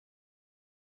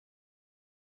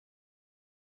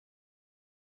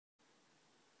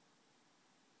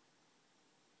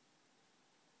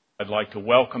I'd like to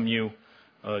welcome you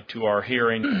to our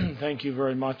hearing. Thank you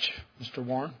very much, Mr.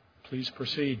 Warne. Please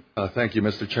proceed. Thank you,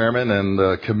 Mr. Chairman and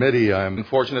the committee. I'm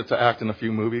fortunate to act in a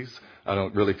few movies. I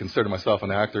don't really consider myself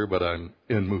an actor, but I'm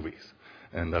in movies.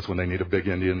 And that's when they need a big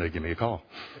Indian, they give me a call.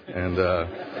 And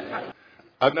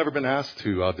I've never been asked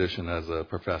to audition as a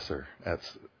professor at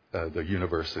the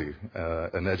university,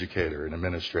 an educator, an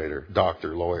administrator,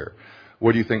 doctor, lawyer.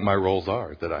 What do you think my roles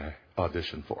are that I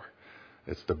audition for?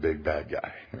 It's the big bad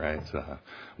guy, right?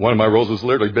 One of my roles was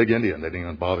literally Big Indian. They didn't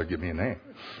even bother to give me a name.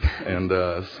 And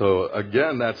so,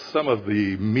 again, that's some of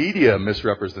the media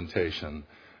misrepresentation.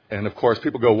 And, of course,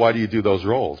 people go, why do you do those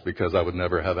roles? Because I would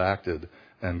never have acted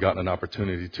and gotten an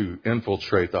opportunity to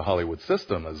infiltrate the Hollywood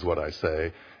system, is what I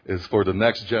say, is for the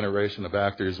next generation of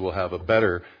actors will have a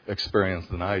better experience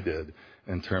than I did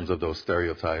in terms of those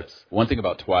stereotypes. One thing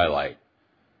about Twilight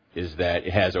is that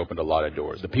it has opened a lot of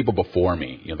doors. The people before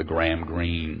me, the Graham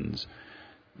Greens,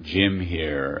 Jim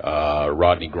here,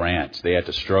 Rodney Grant, they had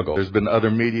to struggle. There's been other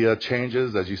media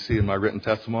changes. As you see in my written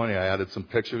testimony, I added some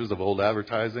pictures of old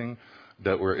advertising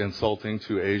that were insulting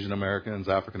to Asian Americans,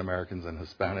 African Americans, and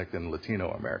Hispanic and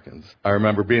Latino Americans. I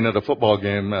remember being at a football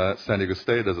game at San Diego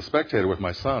State as a spectator with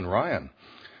my son, Ryan.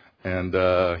 And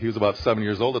he was about 7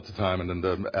 years old at the time, and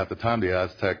at the time the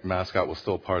Aztec mascot was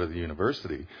still part of the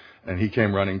university. And he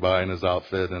came running by in his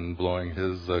outfit and blowing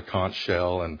his conch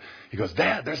shell, and he goes,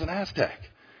 "Dad, there's an Aztec."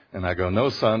 And I go, "No,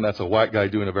 son, that's a white guy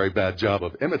doing a very bad job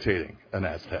of imitating an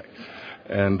Aztec."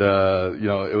 And,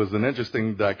 it was an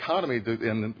interesting dichotomy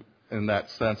in that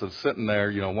sense of sitting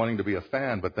there, wanting to be a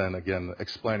fan, but then, again,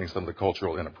 explaining some of the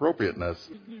cultural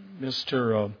inappropriateness.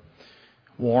 Mr.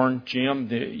 Warne, Jim,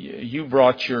 you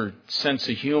brought your sense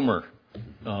of humor.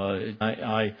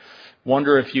 I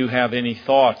wonder if you have any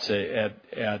thoughts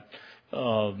at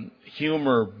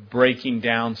humor breaking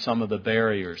down some of the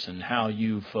barriers and how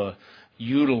you've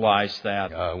utilized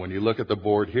that. When you look at the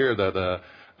board here that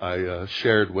I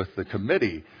shared with the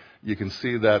committee, you can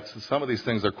see that some of these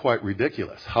things are quite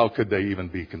ridiculous. How could they even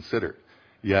be considered?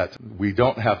 Yet we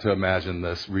don't have to imagine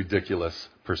this ridiculous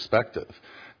perspective.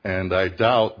 And I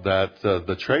doubt that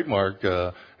the Trademark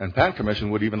and Patent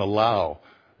Commission would even allow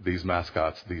these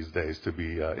mascots these days to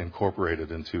be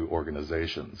incorporated into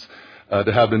organizations.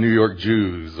 To have the New York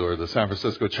Jews or the San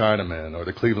Francisco Chinamen or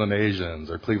the Cleveland Asians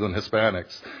or Cleveland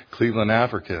Hispanics, Cleveland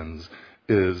Africans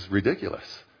is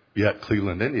ridiculous. Yet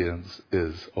Cleveland Indians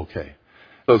is okay.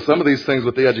 So some of these things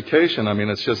with the education,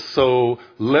 it's just so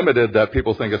limited that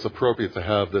people think it's appropriate to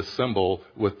have this symbol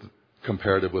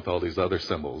comparative with all these other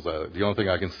symbols. The only thing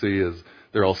I can see is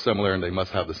they're all similar and they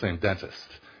must have the same dentist.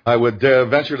 I would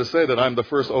venture to say that I'm the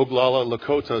first Oglala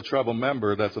Lakota tribal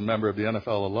member that's a member of the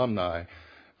NFL alumni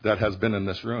that has been in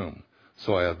this room.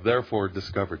 So I have therefore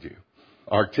discovered you.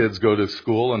 Our kids go to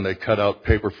school and they cut out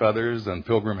paper feathers and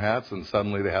pilgrim hats and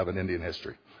suddenly they have an Indian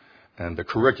history. And the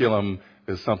curriculum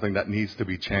is something that needs to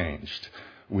be changed.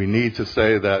 We need to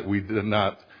say that we did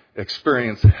not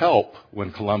experience help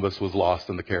when Columbus was lost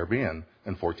in the Caribbean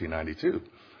in 1492.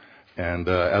 And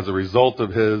as a result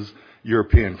of his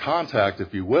European contact,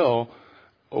 if you will,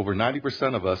 over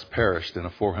 90% of us perished in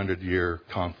a 400-year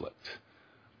conflict.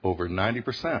 Over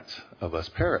 90% of us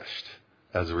perished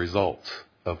as a result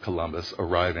of Columbus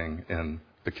arriving in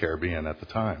the Caribbean at the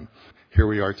time. Here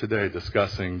we are today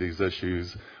discussing these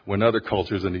issues when other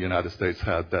cultures in the United States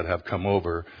that have come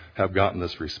over have gotten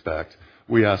this respect.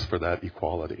 We ask for that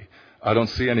equality. I don't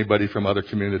see anybody from other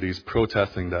communities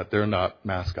protesting that they're not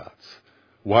mascots.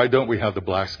 Why don't we have the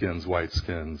black skins, white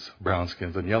skins, brown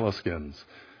skins, and yellow skins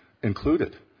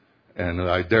included? And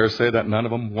I dare say that none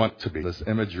of them want to be. This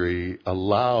imagery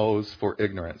allows for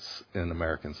ignorance in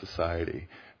American society.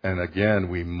 And again,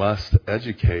 we must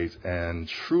educate and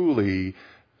truly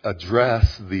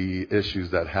address the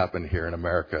issues that happen here in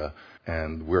America.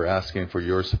 And we're asking for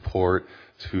your support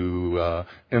to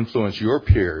influence your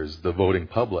peers, the voting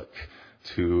public,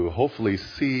 to hopefully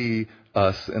see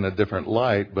us in a different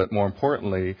light, but more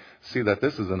importantly, see that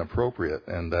this is inappropriate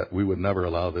and that we would never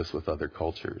allow this with other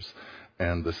cultures.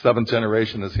 And the 7th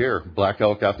generation is here. Black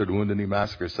Elk, after the Wounded Knee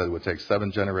Massacre, said it would take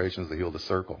 7 generations to heal the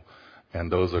circle.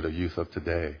 And those are the youth of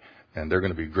today. And they're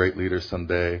going to be great leaders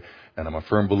someday. And I'm a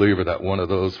firm believer that one of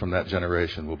those from that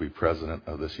generation will be president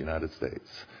of this United States.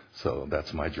 So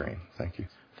that's my dream. Thank you.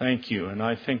 Thank you. And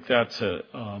I think that's a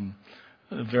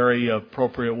very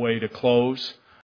appropriate way to close.